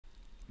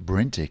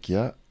BrenTech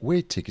here,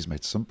 where tech is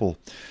made simple.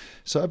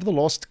 So over the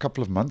last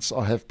couple of months,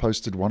 I have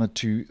posted 1 or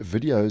 2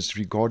 videos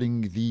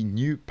regarding the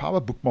new Power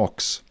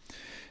Bookmarks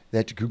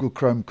that Google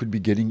Chrome could be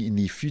getting in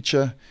the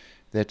future,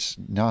 that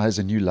now has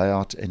a new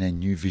layout and a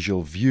new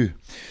visual view.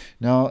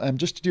 Now,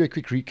 just to do a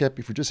quick recap,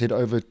 if we just head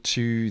over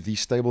to the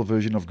stable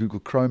version of Google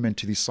Chrome and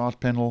to the side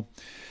panel,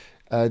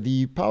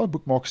 the Power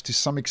Bookmarks to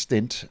some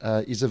extent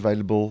is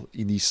available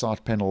in the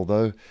side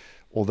panel,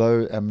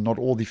 although not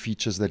all the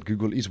features that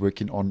Google is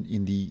working on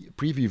in the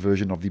preview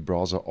version of the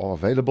browser are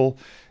available.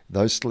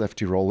 Those still have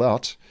to roll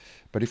out.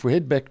 But if we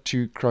head back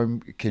to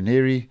Chrome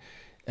Canary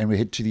and we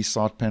head to the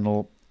side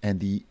panel and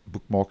the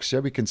bookmarks,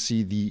 here we can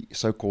see the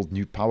so-called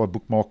new Power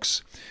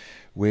Bookmarks,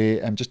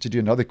 where just to do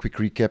another quick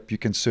recap, you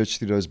can search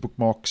through those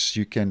bookmarks,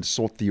 you can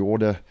sort the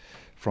order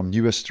from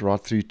newest right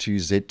through to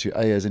Z to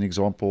A as an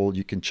example.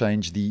 You can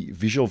change the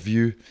visual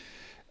view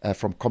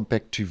from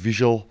compact to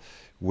visual,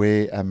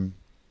 where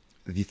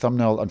the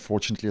thumbnail,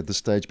 unfortunately at this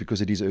stage, because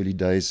it is early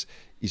days,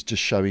 is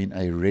just showing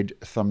a red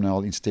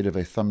thumbnail instead of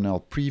a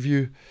thumbnail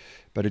preview.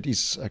 But it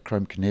is a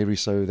Chrome Canary,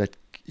 so that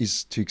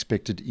is to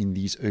expected in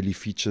these early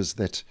features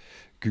that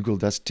Google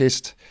does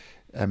test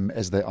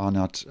as they iron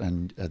out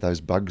and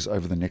those bugs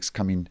over the next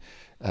coming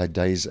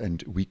days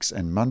and weeks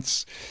and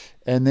months.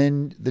 And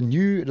then the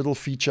new little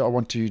feature I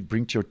want to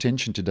bring to your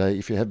attention today,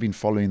 if you have been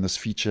following this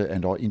feature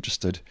and are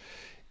interested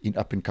in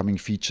up and coming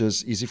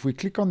features, is if we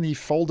click on the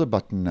folder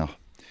button now.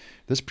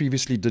 This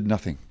previously did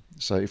nothing.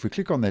 So if we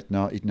click on that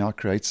now, it now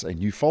creates a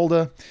new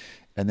folder.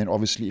 And then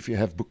obviously if you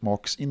have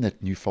bookmarks in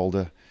that new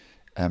folder,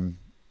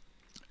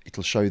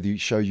 it'll show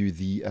you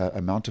the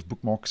amount of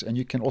bookmarks, and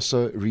you can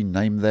also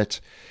rename that.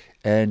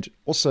 And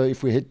also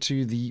if we head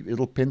to the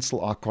little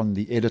pencil icon,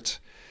 the edit,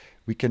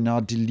 we can now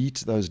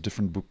delete those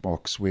different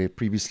bookmarks where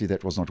previously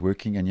that was not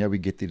working. And here we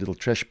get the little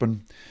trash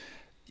bin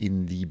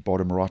in the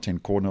bottom right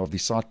hand corner of the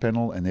side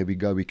panel, and there we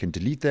go, we can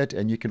delete that.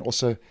 And you can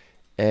also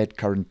add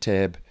current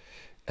tab,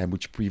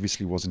 which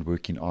previously wasn't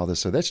working either.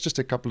 So that's just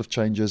a couple of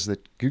changes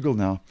that Google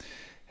now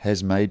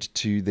has made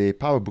to their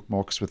Power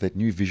Bookmarks with that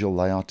new visual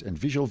layout and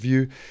visual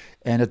view.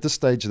 And at this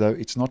stage though,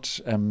 it's not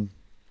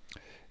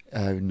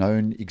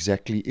known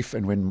exactly if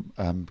and when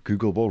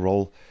Google will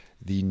roll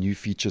the new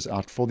features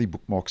out for the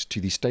bookmarks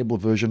to the stable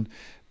version,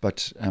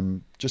 but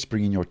just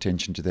bringing your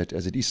attention to that,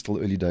 as it is still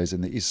early days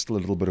and there is still a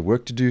little bit of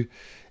work to do,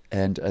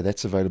 and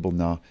that's available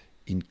now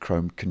in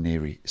Chrome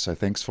Canary. So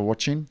thanks for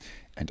watching,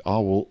 and I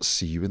will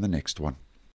see you in the next one.